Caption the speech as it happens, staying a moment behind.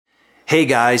Hey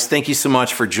guys, thank you so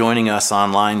much for joining us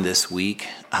online this week.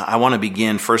 I want to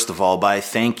begin first of all by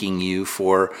thanking you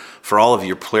for all of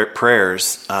your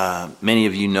prayers. Many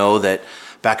of you know that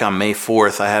back on May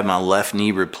 4th, I had my left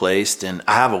knee replaced and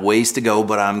I have a ways to go,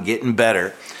 but I'm getting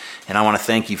better. And I want to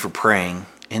thank you for praying.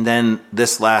 And then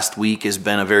this last week has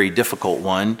been a very difficult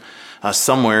one.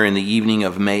 Somewhere in the evening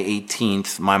of May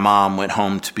 18th, my mom went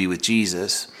home to be with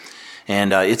Jesus.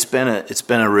 And it's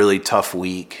been a really tough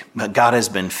week. But God has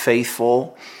been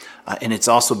faithful, and it's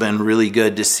also been really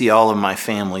good to see all of my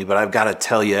family. But I've got to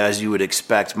tell you, as you would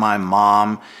expect, my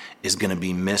mom is going to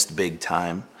be missed big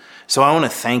time. So I want to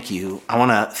thank you. I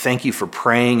want to thank you for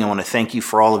praying. I want to thank you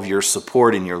for all of your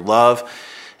support and your love.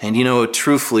 And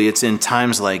truthfully, it's in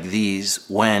times like these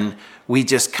when we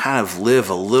just kind of live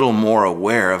a little more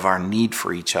aware of our need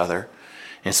for each other.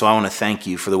 And so I want to thank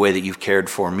you for the way that you've cared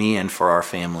for me and for our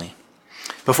family.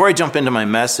 Before I jump into my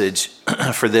message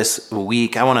for this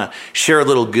week, I want to share a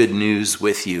little good news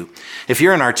with you. If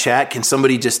you're in our chat, can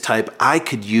somebody just type, "I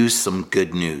could use some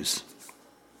good news"?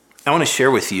 I want to share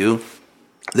with you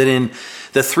that in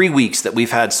the 3 weeks that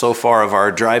we've had so far of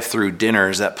our drive-through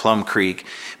dinners at Plum Creek,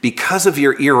 because of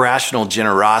your irrational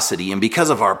generosity and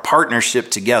because of our partnership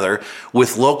together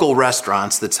with local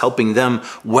restaurants that's helping them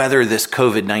weather this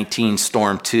COVID-19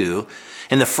 storm too,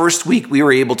 in the first week, we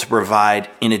were able to provide,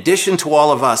 in addition to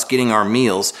all of us getting our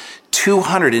meals,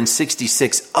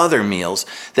 266 other meals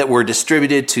that were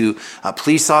distributed to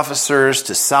police officers,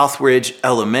 to Southridge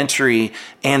Elementary,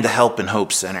 and the Help and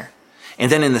Hope Center.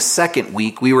 And then in the second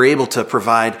week, we were able to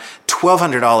provide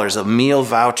 $1,200 of meal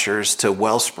vouchers to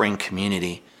Wellspring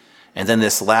Community. And then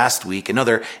this last week,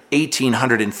 another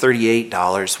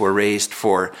 $1,838 were raised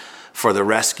for the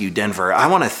Rescue Denver. I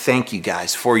want to thank you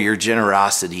guys for your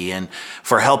generosity and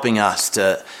for helping us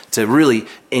to really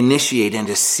initiate and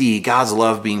to see God's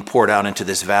love being poured out into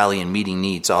this valley and meeting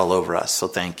needs all over us. So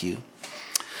thank you.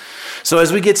 So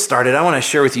as we get started, I want to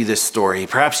share with you this story.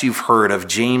 Perhaps you've heard of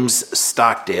James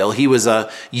Stockdale. He was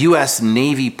a U.S.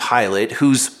 Navy pilot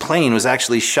whose plane was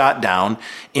actually shot down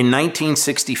in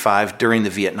 1965 during the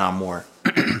Vietnam War.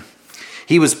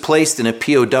 He was placed in a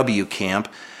POW camp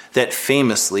that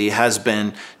famously has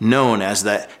been known as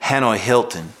the Hanoi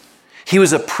Hilton. He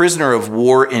was a prisoner of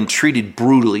war and treated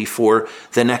brutally for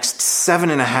the next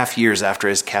 7.5 years after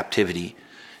his captivity.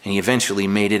 And he eventually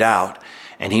made it out.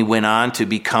 And he went on to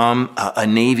become a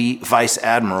Navy vice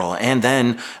admiral and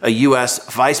then a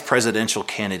U.S. vice presidential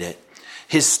candidate.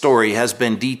 His story has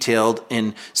been detailed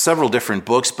in several different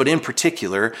books, but in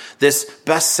particular, this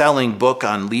best-selling book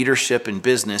on leadership and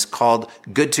business called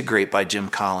Good to Great by Jim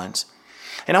Collins.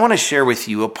 And I want to share with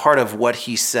you a part of what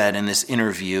he said in this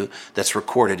interview that's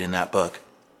recorded in that book.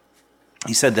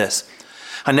 He said this: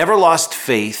 "I never lost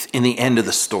faith in the end of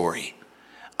the story.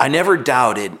 I never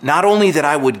doubted not only that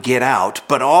I would get out,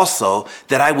 but also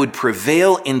that I would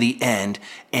prevail in the end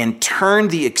and turn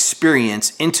the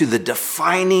experience into the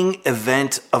defining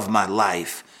event of my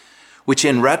life, which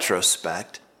in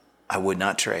retrospect, I would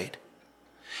not trade."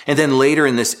 And then later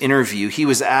in this interview, he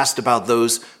was asked about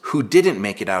those who didn't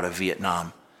make it out of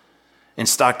Vietnam. And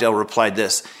Stockdale replied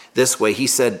this way. He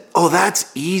said, "Oh, that's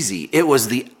easy. It was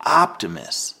the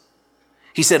optimists."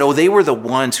 He said, "Oh, they were the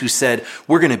ones who said,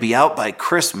 we're going to be out by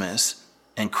Christmas,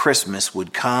 and Christmas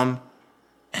would come,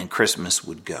 and Christmas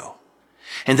would go.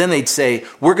 And then they'd say,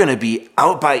 we're going to be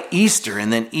out by Easter,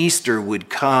 and then Easter would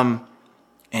come,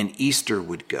 and Easter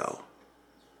would go.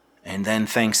 And then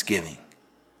Thanksgiving.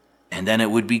 And then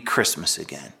it would be Christmas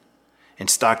again." And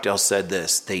Stockdale said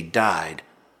this: "They died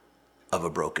of a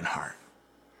broken heart."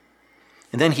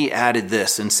 And then he added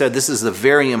this and said this is a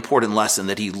very important lesson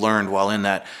that he learned while in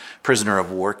that prisoner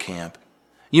of war camp.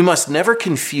 "You must never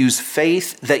confuse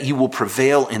faith that you will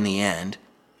prevail in the end,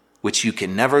 which you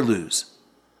can never lose,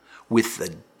 with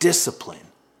the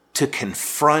discipline to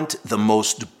confront the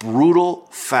most brutal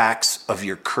facts of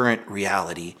your current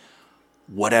reality,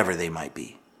 whatever they might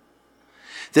be."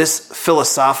 This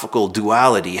philosophical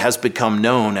duality has become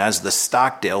known as the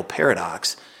Stockdale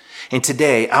paradox. And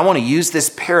today, I want to use this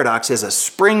paradox as a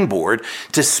springboard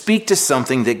to speak to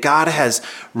something that God has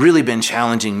really been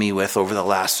challenging me with over the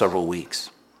last several weeks.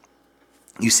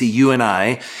 You see, you and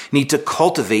I need to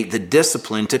cultivate the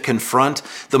discipline to confront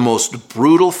the most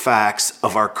brutal facts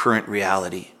of our current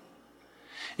reality.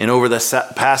 And over the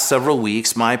past several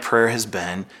weeks, my prayer has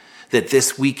been that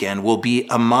this weekend will be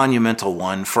a monumental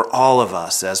one for all of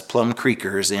us as Plum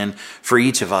Creekers and for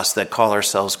each of us that call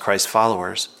ourselves Christ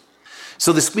followers.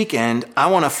 So this weekend, I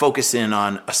want to focus in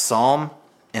on a psalm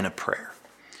and a prayer.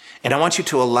 And I want you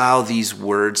to allow these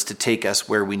words to take us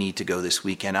where we need to go this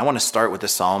weekend. I want to start with the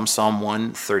psalm, Psalm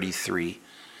 133.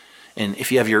 And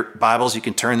if you have your Bibles, you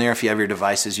can turn there. If you have your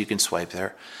devices, you can swipe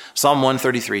there. Psalm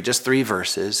 133, just 3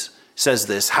 verses, says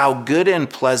this: how good and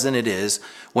pleasant it is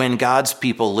when God's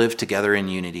people live together in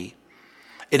unity.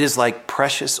 It is like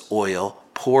precious oil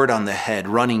poured on the head,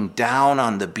 running down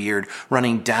on the beard,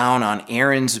 running down on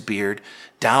Aaron's beard,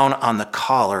 down on the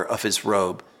collar of his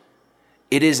robe.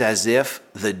 It is as if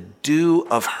the dew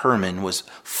of Hermon was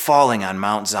falling on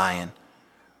Mount Zion.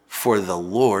 For the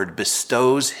Lord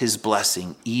bestows his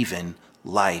blessing, even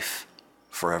life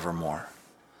forevermore.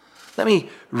 Let me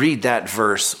read that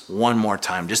verse one more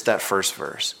time, just that first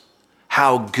verse.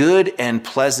 How good and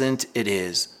pleasant it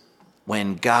is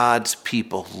when God's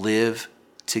people live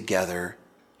together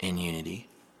in unity.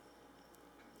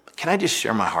 Can I just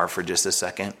share my heart for just a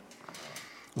second?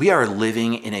 We are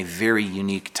living in a very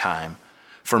unique time.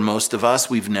 For most of us,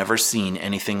 we've never seen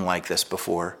anything like this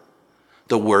before.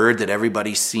 The word that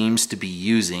everybody seems to be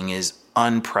using is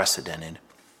unprecedented.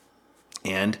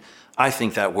 And I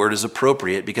think that word is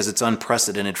appropriate because it's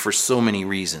unprecedented for so many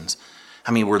reasons.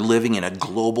 I mean, we're living in a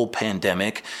global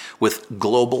pandemic with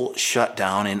global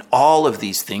shutdown, and all of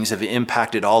these things have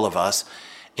impacted all of us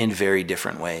in very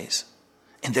different ways.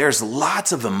 And there's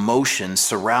lots of emotion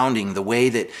surrounding the way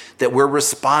that we're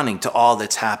responding to all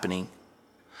that's happening.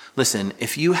 Listen,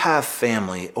 if you have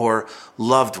family or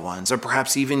loved ones, or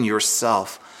perhaps even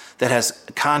yourself, that has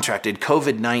contracted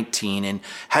COVID-19 and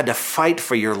had to fight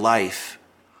for your life,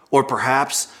 or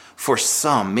perhaps for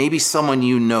some, maybe someone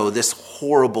you know, this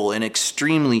horrible and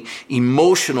extremely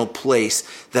emotional place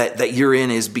that you're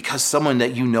in is because someone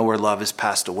that you know or love has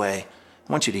passed away.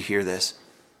 I want you to hear this.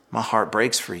 My heart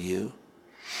breaks for you.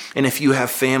 And if you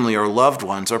have family or loved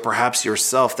ones, or perhaps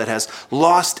yourself, that has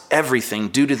lost everything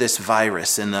due to this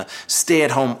virus and the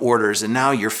stay-at-home orders, and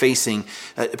now you're facing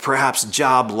perhaps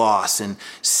job loss, and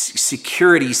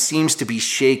security seems to be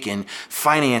shaken,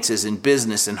 finances and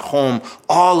business and home,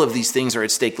 all of these things are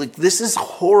at stake. Like, this is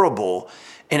horrible,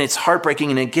 and it's heartbreaking.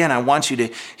 And again, I want you to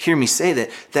hear me say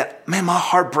that man, my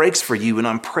heart breaks for you, and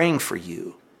I'm praying for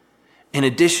you. In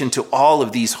addition to all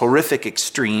of these horrific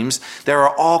extremes, there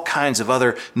are all kinds of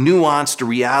other nuanced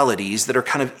realities that are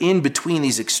kind of in between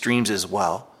these extremes as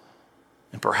well.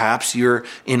 And perhaps you're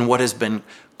in what has been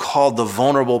called the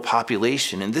vulnerable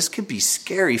population, and this can be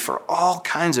scary for all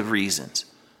kinds of reasons.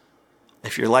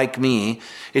 If you're like me,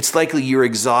 it's likely you're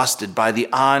exhausted by the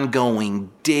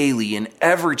ongoing, daily, and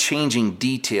ever-changing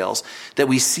details that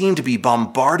we seem to be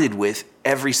bombarded with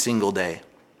every single day.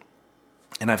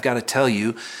 And I've got to tell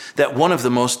you that one of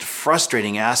the most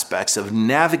frustrating aspects of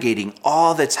navigating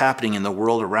all that's happening in the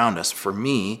world around us, for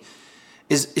me,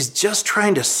 is just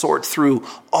trying to sort through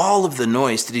all of the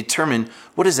noise to determine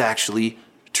what is actually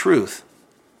truth.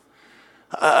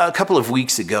 A couple of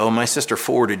weeks ago, my sister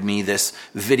forwarded me this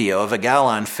video of a gal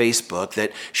on Facebook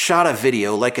that shot a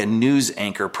video like a news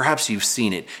anchor. Perhaps you've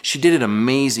seen it. She did an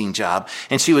amazing job,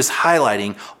 and she was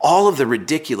highlighting all of the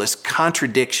ridiculous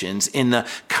contradictions in the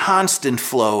constant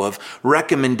flow of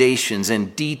recommendations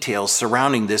and details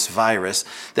surrounding this virus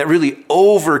that really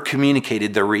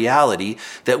over-communicated the reality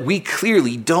that we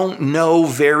clearly don't know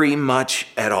very much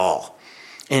at all.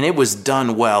 And it was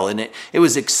done well, and it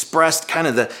was expressed kind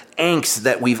of the angst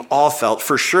that we've all felt,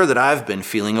 for sure that I've been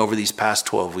feeling over these past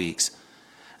 12 weeks.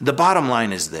 The bottom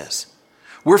line is this.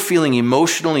 We're feeling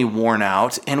emotionally worn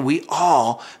out, and we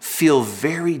all feel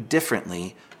very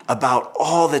differently about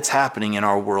all that's happening in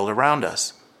our world around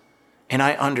us. And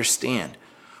I understand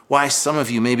why some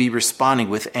of you may be responding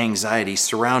with anxiety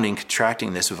surrounding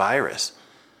contracting this virus.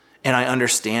 And I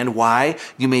understand why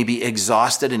you may be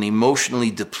exhausted and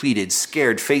emotionally depleted,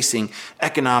 scared, facing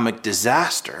economic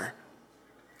disaster.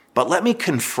 But let me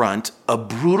confront a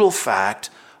brutal fact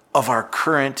of our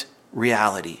current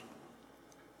reality.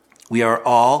 We are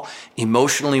all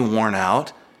emotionally worn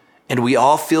out, and we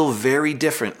all feel very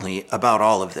differently about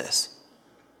all of this.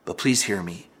 But please hear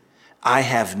me. I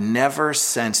have never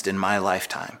sensed in my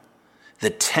lifetime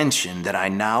the tension that I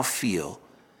now feel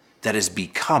that has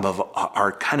become of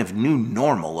our kind of new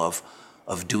normal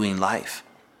of doing life.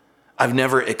 I've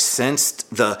never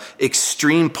sensed the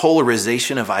extreme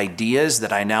polarization of ideas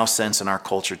that I now sense in our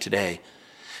culture today.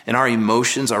 And our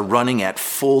emotions are running at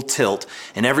full tilt,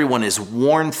 and everyone is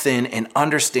worn thin, and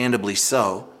understandably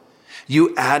so.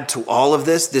 You add to all of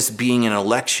this being an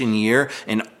election year,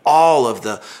 and all of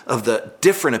the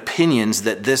different opinions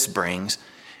that this brings.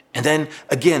 And then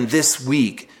again, this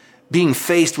week, being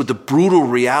faced with the brutal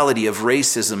reality of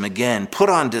racism again, put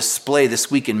on display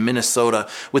this week in Minnesota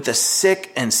with the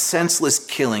sick and senseless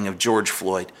killing of George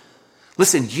Floyd.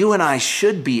 Listen, you and I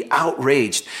should be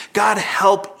outraged. God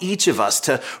help each of us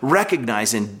to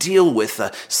recognize and deal with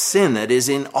the sin that is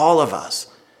in all of us.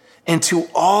 And to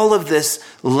all of this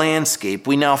landscape,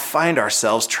 we now find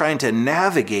ourselves trying to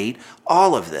navigate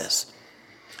all of this.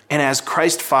 And as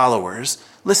Christ followers,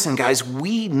 listen, guys,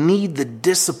 we need the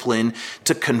discipline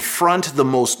to confront the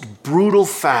most brutal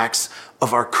facts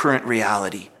of our current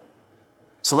reality.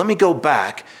 So let me go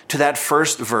back to that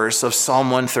first verse of Psalm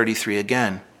 133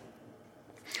 again.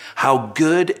 How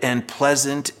good and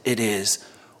pleasant it is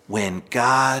when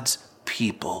God's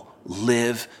people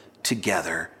live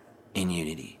together in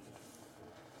unity.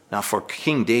 Now, for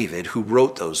King David, who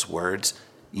wrote those words,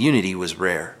 unity was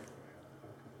rare.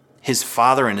 His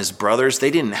father and his brothers,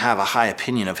 they didn't have a high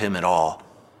opinion of him at all.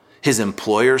 His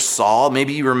employer, Saul,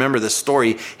 maybe you remember the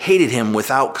story, hated him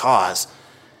without cause.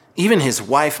 Even his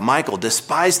wife, Michal,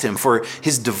 despised him for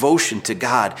his devotion to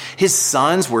God. His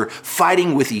sons were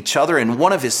fighting with each other, and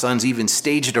one of his sons even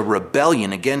staged a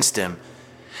rebellion against him.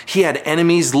 He had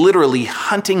enemies literally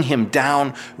hunting him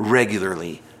down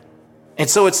regularly. And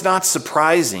so it's not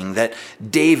surprising that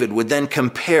David would then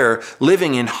compare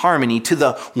living in harmony to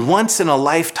the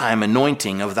once-in-a-lifetime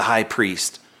anointing of the high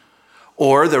priest,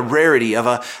 or the rarity of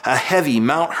a heavy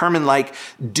Mount Hermon-like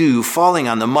dew falling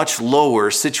on the much lower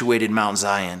situated Mount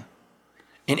Zion.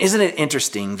 And isn't it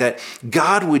interesting that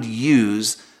God would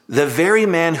use the very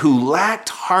man who lacked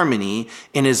harmony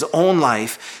in his own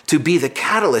life to be the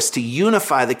catalyst to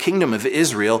unify the kingdom of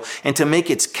Israel and to make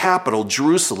its capital,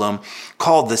 Jerusalem,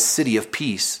 called the city of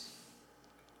peace?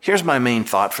 Here's my main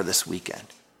thought for this weekend.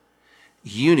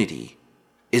 Unity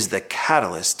is the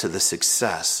catalyst to the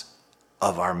success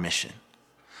of our mission.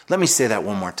 Let me say that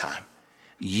one more time.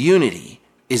 Unity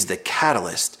is the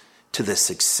catalyst to the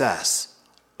success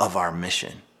of our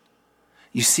mission.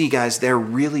 You see, guys, there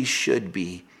really should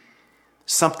be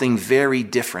something very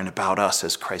different about us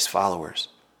as Christ followers.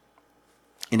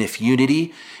 And if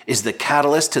unity is the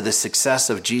catalyst to the success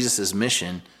of Jesus'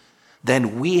 mission,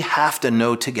 then we have to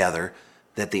know together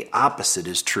that the opposite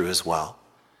is true as well.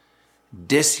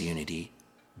 Disunity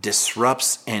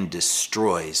disrupts and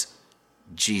destroys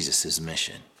Jesus'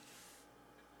 mission.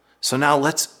 So now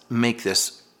let's make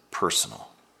this personal.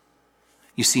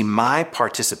 You see, my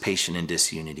participation in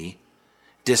disunity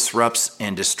disrupts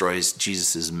and destroys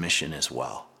Jesus' mission as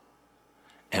well.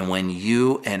 And when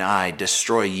you and I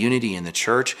destroy unity in the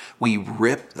church, we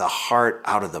rip the heart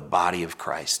out of the body of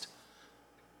Christ.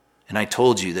 And I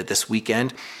told you that this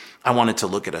weekend, I wanted to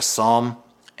look at a psalm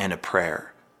and a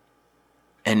prayer.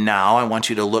 And now I want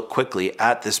you to look quickly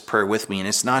at this prayer with me. And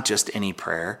it's not just any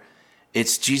prayer.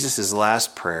 It's Jesus'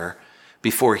 last prayer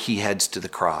before he heads to the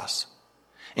cross.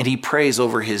 And he prays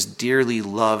over his dearly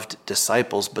loved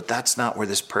disciples, but that's not where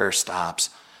this prayer stops.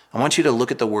 I want you to look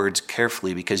at the words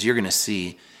carefully because you're going to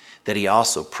see that he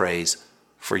also prays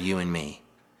for you and me.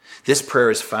 This prayer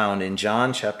is found in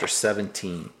John chapter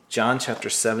 17. John chapter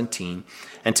 17.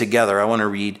 And together I want to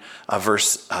read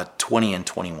verse 20 and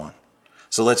 21.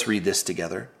 So let's read this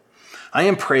together. I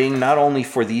am praying not only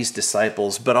for these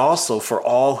disciples, but also for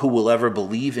all who will ever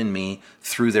believe in me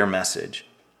through their message.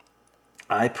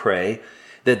 I pray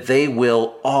that they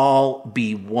will all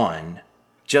be one,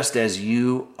 just as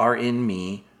you are in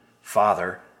me,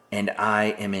 Father, and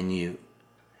I am in you.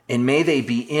 And may they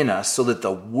be in us so that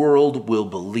the world will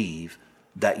believe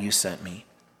that you sent me.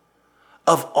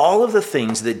 Of all of the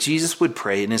things that Jesus would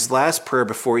pray in his last prayer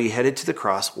before he headed to the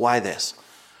cross, why this?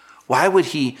 Why would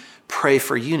he pray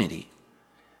for unity?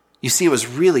 You see, it was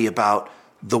really about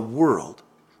the world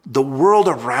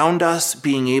around us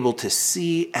being able to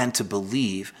see and to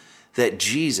believe that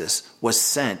Jesus was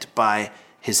sent by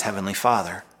his heavenly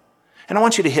Father. And I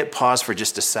want you to hit pause for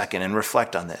just a second and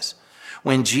reflect on this.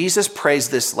 When Jesus prays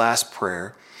this last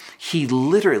prayer, he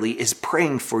literally is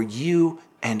praying for you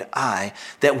and I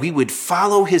that we would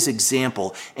follow his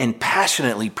example and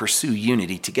passionately pursue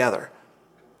unity together.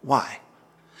 Why?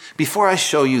 Before I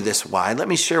show you this why, let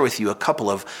me share with you a couple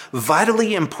of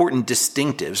vitally important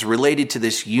distinctives related to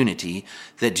this unity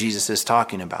that Jesus is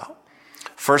talking about.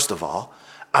 First of all,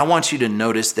 I want you to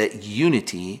notice that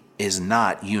unity is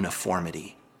not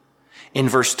uniformity. In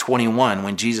verse 21,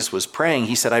 when Jesus was praying,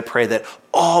 he said, I pray that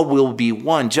all will be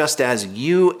one, just as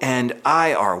you and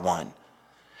I are one.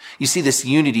 You see, this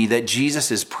unity that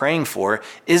Jesus is praying for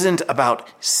isn't about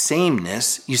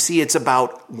sameness. You see, it's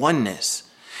about oneness.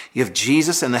 You have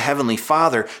Jesus and the Heavenly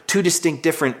Father, two distinct,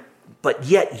 different, but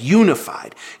yet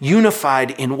unified.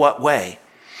 Unified in what way?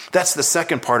 That's the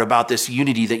second part about this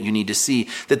unity that you need to see,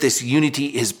 that this unity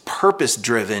is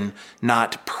purpose-driven,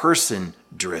 not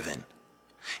person-driven.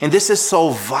 And this is so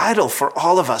vital for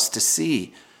all of us to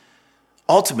see.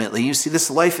 Ultimately, you see, this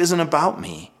life isn't about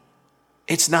me.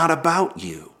 It's not about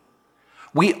you.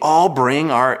 We all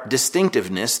bring our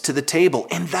distinctiveness to the table,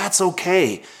 and that's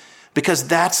okay. because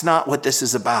that's not what this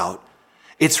is about.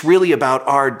 It's really about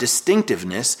our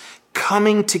distinctiveness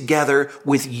coming together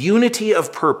with unity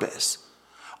of purpose.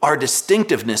 Our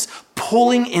distinctiveness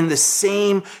pulling in the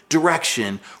same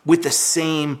direction with the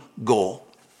same goal.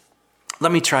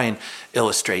 Let me try and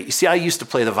illustrate. You see, I used to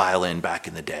play the violin back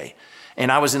in the day,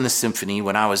 and I was in the symphony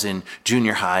when I was in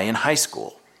junior high and high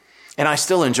school. And I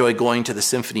still enjoy going to the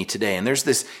symphony today. And there's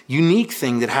this unique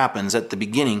thing that happens at the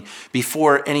beginning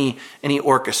before any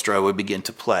orchestra would begin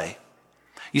to play.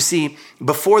 You see,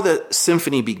 before the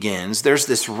symphony begins, there's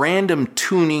this random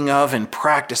tuning of and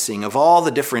practicing of all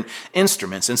the different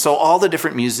instruments. And so all the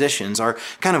different musicians are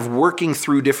kind of working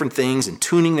through different things and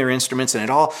tuning their instruments, and it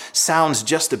all sounds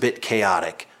just a bit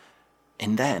chaotic.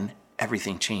 And then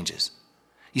everything changes.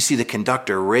 You see, the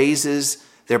conductor raises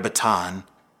their baton,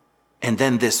 and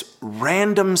then this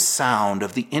random sound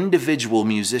of the individual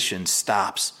musician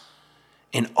stops.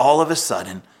 And all of a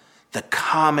sudden, the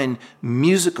common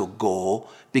musical goal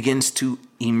begins to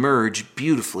emerge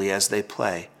beautifully as they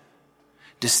play.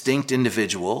 Distinct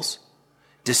individuals,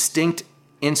 distinct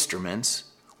instruments,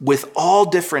 with all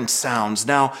different sounds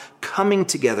now coming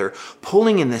together,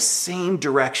 pulling in the same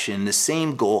direction, the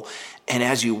same goal. And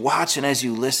as you watch and as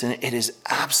you listen, it is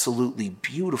absolutely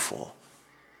beautiful.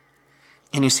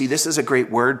 And you see, this is a great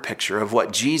word picture of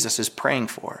what Jesus is praying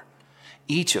for.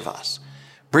 Each of us,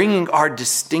 bringing our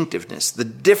distinctiveness, the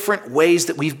different ways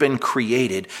that we've been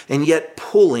created, and yet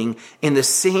pulling in the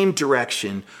same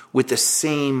direction with the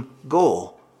same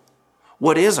goal.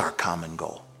 What is our common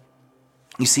goal?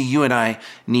 You see, you and I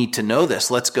need to know this.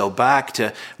 Let's go back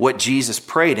to what Jesus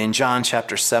prayed in John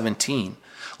chapter 17.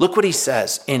 Look what he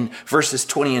says in verses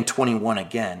 20 and 21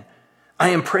 again. I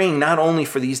am praying not only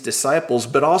for these disciples,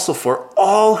 but also for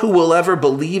all who will ever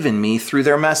believe in me through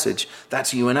their message.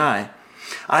 That's you and I.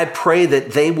 I pray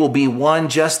that they will be one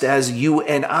just as you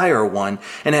and I are one.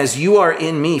 And as you are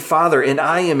in me, Father, and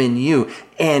I am in you.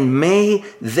 And may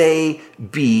they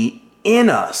be in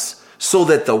us so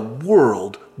that the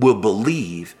world will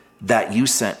believe that you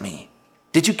sent me.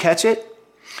 Did you catch it?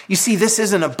 You see, this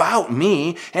isn't about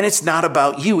me and it's not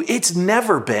about you. It's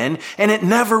never been and it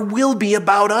never will be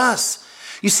about us.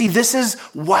 You see, this is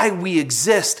why we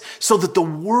exist, so that the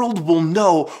world will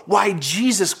know why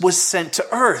Jesus was sent to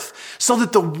earth, so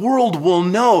that the world will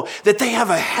know that they have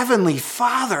a heavenly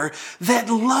Father that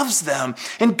loves them.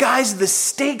 And guys, the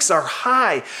stakes are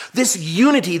high. This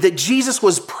unity that Jesus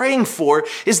was praying for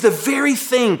is the very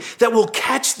thing that will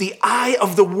catch the eye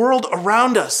of the world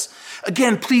around us.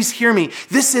 Again, please hear me.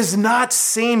 This is not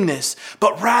sameness,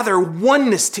 but rather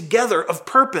oneness together of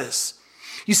purpose.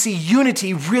 You see,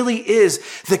 unity really is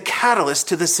the catalyst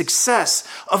to the success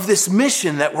of this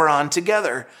mission that we're on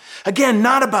together. Again,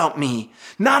 not about me,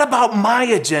 not about my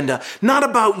agenda, not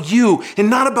about you, and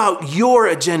not about your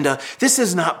agenda. This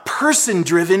is not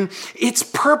person-driven, it's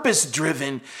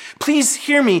purpose-driven. Please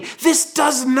hear me. This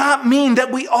does not mean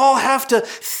that we all have to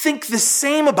think the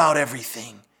same about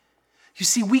everything. You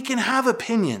see, we can have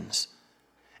opinions,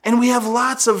 and we have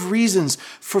lots of reasons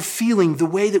for feeling the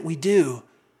way that we do.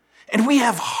 And we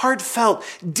have heartfelt,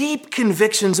 deep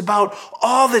convictions about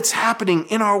all that's happening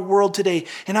in our world today.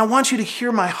 And I want you to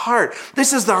hear my heart.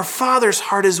 This is our Father's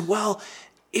heart as well.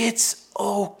 It's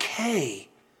okay.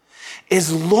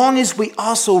 As long as we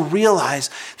also realize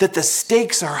that the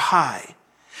stakes are high.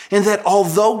 And that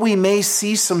although we may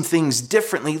see some things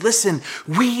differently, listen,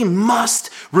 we must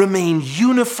remain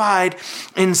unified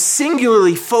and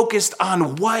singularly focused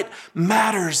on what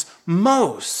matters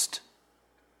most.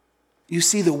 You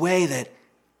see, the way that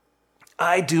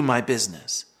I do my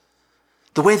business,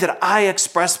 the way that I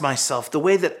express myself, the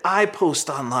way that I post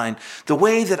online, the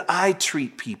way that I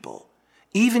treat people,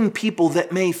 even people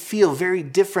that may feel very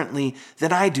differently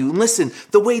than I do. Listen,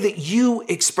 the way that you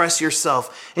express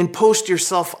yourself and post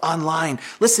yourself online.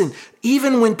 Listen,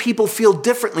 even when people feel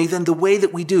differently than the way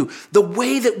that we do, the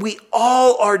way that we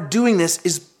all are doing this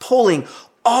is pulling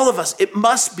all of us, it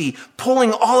must be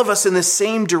pulling all of us in the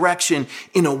same direction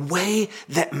in a way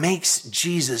that makes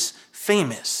Jesus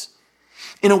famous,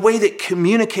 in a way that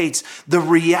communicates the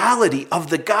reality of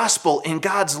the gospel and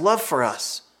God's love for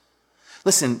us.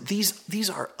 Listen, these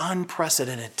are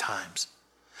unprecedented times.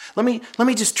 Let me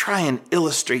just try and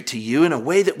illustrate to you in a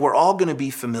way that we're all going to be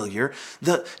familiar,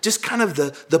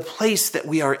 the place that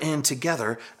we are in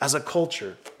together as a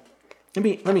culture. Let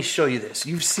me show you this.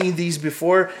 You've seen these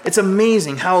before. It's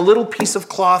amazing how a little piece of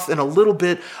cloth and a little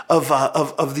bit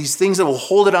of these things that will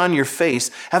hold it on your face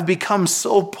have become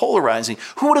so polarizing.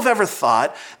 Who would have ever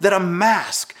thought that a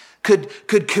mask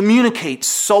could communicate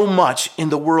so much in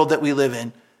the world that we live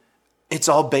in? It's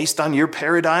all based on your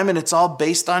paradigm and it's all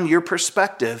based on your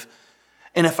perspective.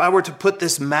 And if I were to put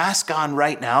this mask on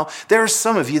right now, there are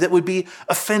some of you that would be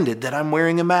offended that I'm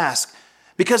wearing a mask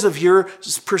because of your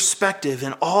perspective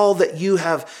and all that you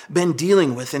have been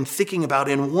dealing with and thinking about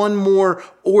in one more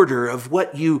order of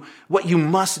what you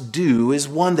must do is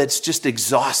one that's just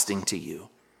exhausting to you.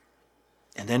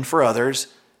 And then for others,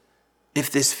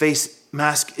 if this face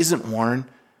mask isn't worn,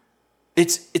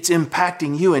 it's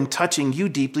impacting you and touching you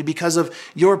deeply because of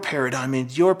your paradigm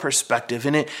and your perspective.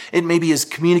 And it maybe is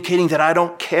communicating that I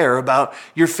don't care about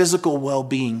your physical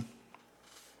well-being.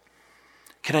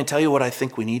 Can I tell you what I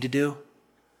think we need to do?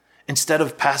 Instead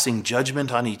of passing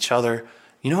judgment on each other,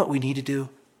 you know what we need to do?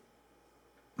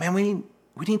 Man, we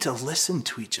need to listen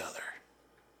to each other.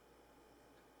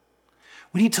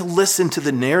 We need to listen to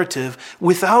the narrative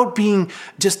without being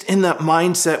just in that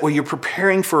mindset where you're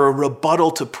preparing for a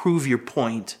rebuttal to prove your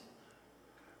point.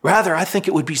 Rather, I think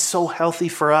it would be so healthy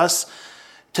for us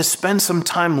to spend some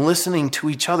time listening to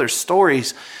each other's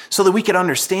stories so that we can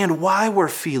understand why we're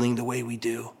feeling the way we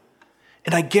do.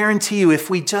 And I guarantee you, if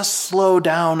we just slow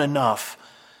down enough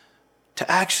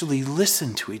to actually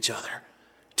listen to each other,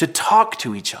 to talk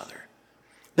to each other,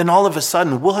 then all of a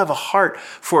sudden we'll have a heart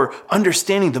for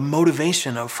understanding the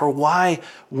motivation for why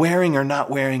wearing or not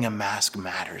wearing a mask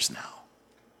matters now.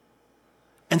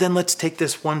 And then let's take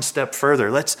this one step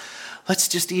further. Let's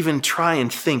just even try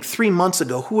and think. 3 months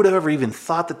ago, who would have ever even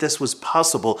thought that this was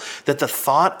possible, that the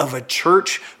thought of a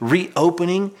church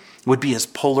reopening would be as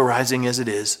polarizing as it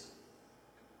is?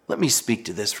 Let me speak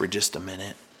to this for just a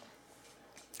minute.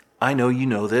 I know you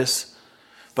know this,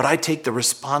 but I take the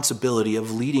responsibility of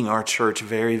leading our church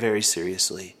very, very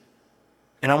seriously.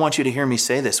 And I want you to hear me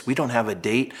say this. We don't have a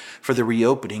date for the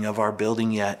reopening of our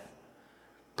building yet.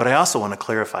 But I also want to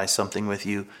clarify something with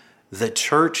you. The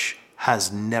church has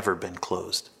never been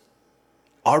closed.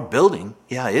 Our building,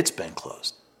 yeah, it's been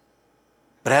closed.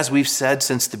 But as we've said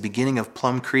since the beginning of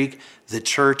Plum Creek, the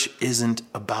church isn't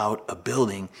about a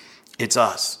building. It's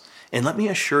us. And let me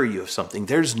assure you of something.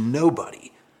 There's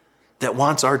nobody that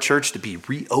wants our church to be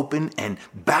reopened and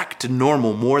back to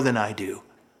normal more than I do.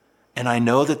 And I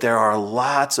know that there are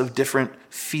lots of different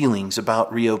feelings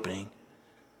about reopening.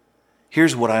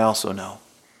 Here's what I also know.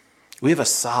 We have a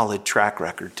solid track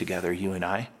record together, you and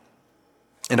I.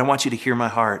 And I want you to hear my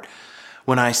heart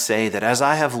when I say that as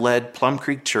I have led Plum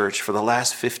Creek Church for the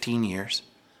last 15 years,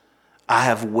 I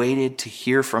have waited to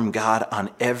hear from God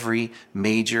on every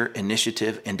major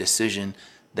initiative and decision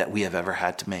that we have ever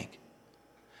had to make.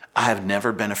 I have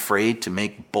never been afraid to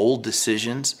make bold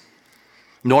decisions,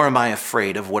 nor am I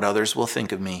afraid of what others will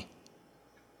think of me.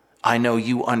 I know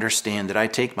you understand that I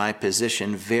take my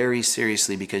position very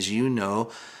seriously because you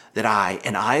know that I,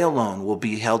 and I alone, will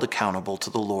be held accountable to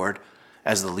the Lord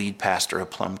as the lead pastor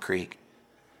of Plum Creek.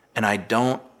 And I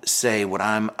don't say what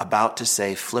I'm about to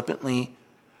say flippantly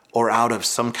or out of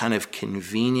some kind of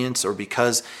convenience or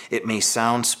because it may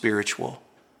sound spiritual.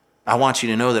 I want you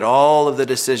to know that all of the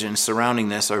decisions surrounding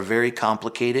this are very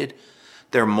complicated.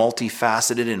 They're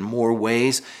multifaceted in more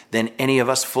ways than any of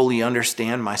us fully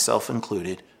understand, myself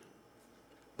included.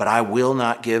 But I will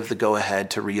not give the go-ahead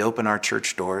to reopen our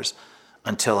church doors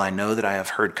until I know that I have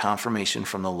heard confirmation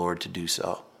from the Lord to do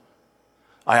so.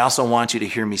 I also want you to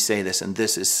hear me say this, and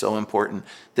this is so important.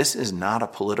 This is not a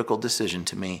political decision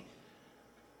to me.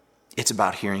 It's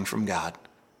about hearing from God,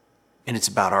 and it's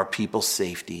about our people's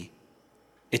safety.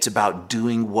 It's about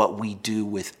doing what we do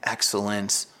with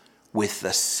excellence, with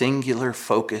the singular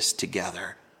focus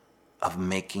together of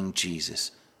making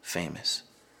Jesus famous.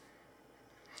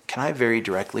 Can I very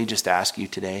directly just ask you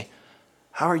today,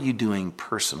 how are you doing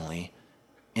personally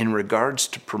in regards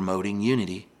to promoting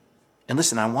unity? And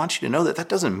listen, I want you to know that that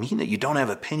doesn't mean that you don't have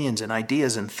opinions and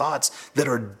ideas and thoughts that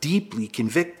are deeply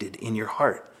convicted in your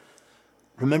heart.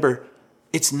 Remember,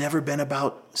 it's never been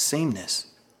about sameness.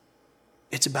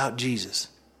 It's about Jesus.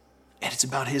 And it's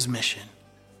about his mission.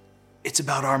 It's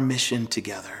about our mission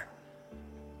together.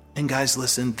 And guys,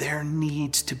 listen, there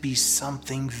needs to be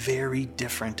something very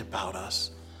different about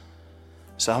us.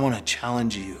 So I want to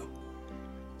challenge you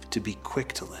to be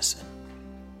quick to listen.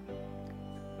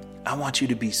 I want you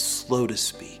to be slow to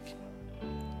speak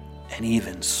and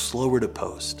even slower to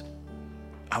post.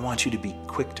 I want you to be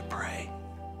quick to pray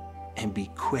and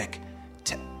be quick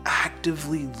to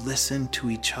actively listen to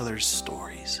each other's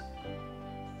stories.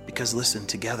 Because listen,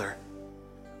 together,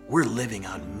 we're living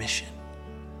on mission.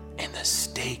 And the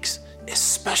stakes,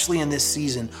 especially in this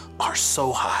season, are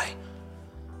so high.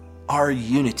 Our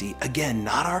unity, again,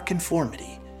 not our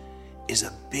conformity, is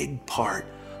a big part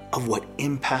of what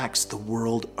impacts the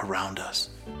world around us.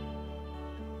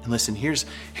 And listen, here's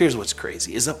what's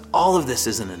crazy, is that all of this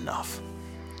isn't enough.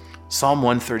 Psalm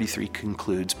 133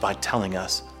 concludes by telling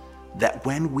us that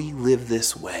when we live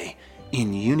this way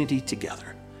in unity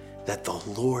together, that the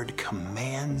Lord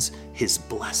commands his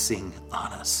blessing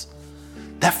on us.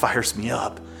 That fires me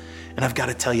up. And I've got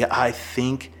to tell you, I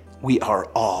think we are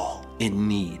all in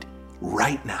need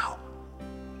right now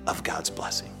of God's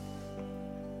blessing.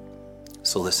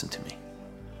 So listen to me.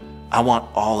 I want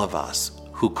all of us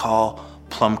who call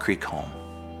Plum Creek home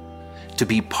to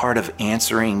be part of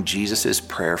answering Jesus'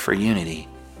 prayer for unity,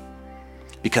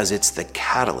 because it's the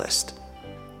catalyst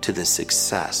to the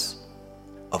success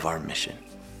of our mission.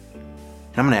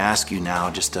 And I'm going to ask you now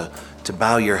just to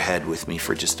bow your head with me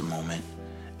for just a moment.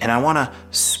 And I want to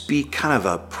speak kind of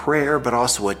a prayer, but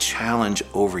also a challenge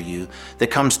over you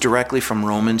that comes directly from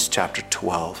Romans chapter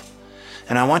 12.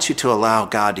 And I want you to allow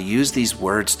God to use these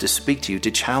words to speak to you,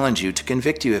 to challenge you, to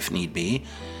convict you if need be.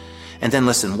 And then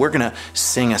listen, we're going to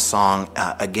sing a song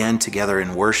again together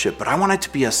in worship, but I want it to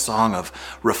be a song of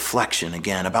reflection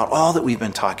again about all that we've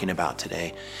been talking about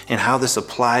today and how this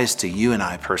applies to you and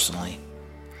I personally.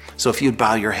 So if you'd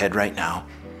bow your head right now,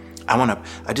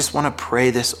 I just want to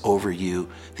pray this over you,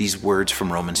 these words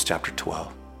from Romans chapter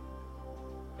 12.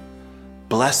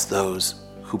 Bless those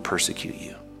who persecute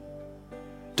you.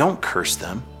 Don't curse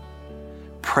them.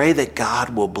 Pray that God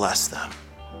will bless them.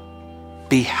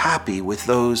 Be happy with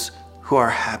those who are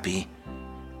happy,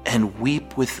 and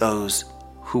weep with those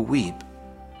who weep.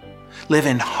 Live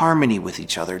in harmony with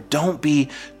each other. Don't be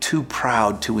too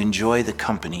proud to enjoy the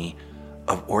company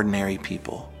of ordinary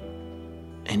people.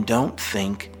 And don't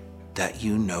think that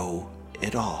you know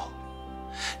it all.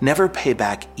 Never pay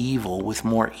back evil with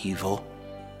more evil.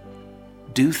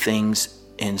 Do things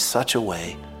in such a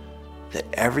way that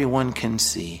everyone can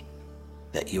see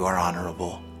that you are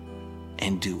honorable,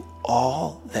 and do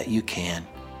all that you can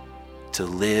to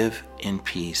live in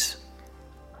peace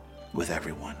with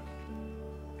everyone.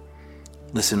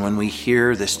 Listen, when we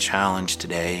hear this challenge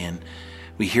today and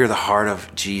we hear the heart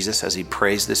of Jesus as he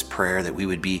prays this prayer that we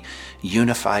would be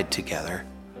unified together.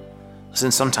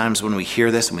 Listen, sometimes when we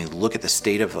hear this and we look at the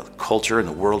state of the culture and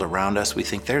the world around us, we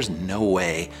think there's no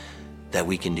way that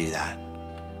we can do that.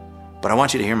 But I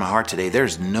want you to hear my heart today.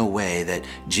 There's no way that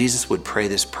Jesus would pray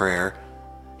this prayer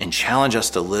and challenge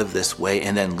us to live this way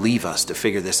and then leave us to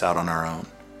figure this out on our own.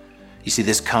 You see,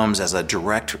 this comes as a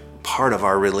direct part of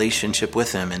our relationship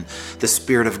with him and the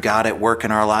Spirit of God at work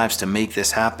in our lives to make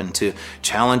this happen, to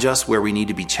challenge us where we need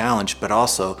to be challenged, but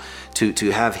also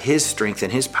to have his strength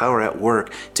and his power at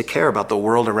work to care about the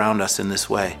world around us in this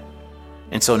way.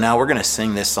 And so now we're going to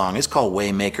sing this song. It's called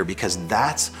Waymaker because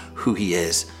that's who he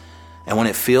is. And when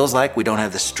it feels like we don't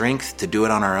have the strength to do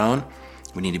it on our own,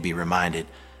 we need to be reminded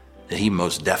that he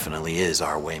most definitely is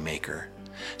our Waymaker.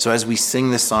 So as we sing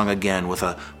this song again with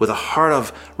a heart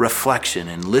of reflection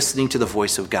and listening to the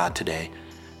voice of God today,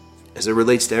 as it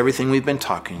relates to everything we've been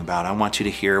talking about, I want you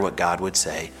to hear what God would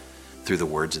say through the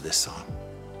words of this song.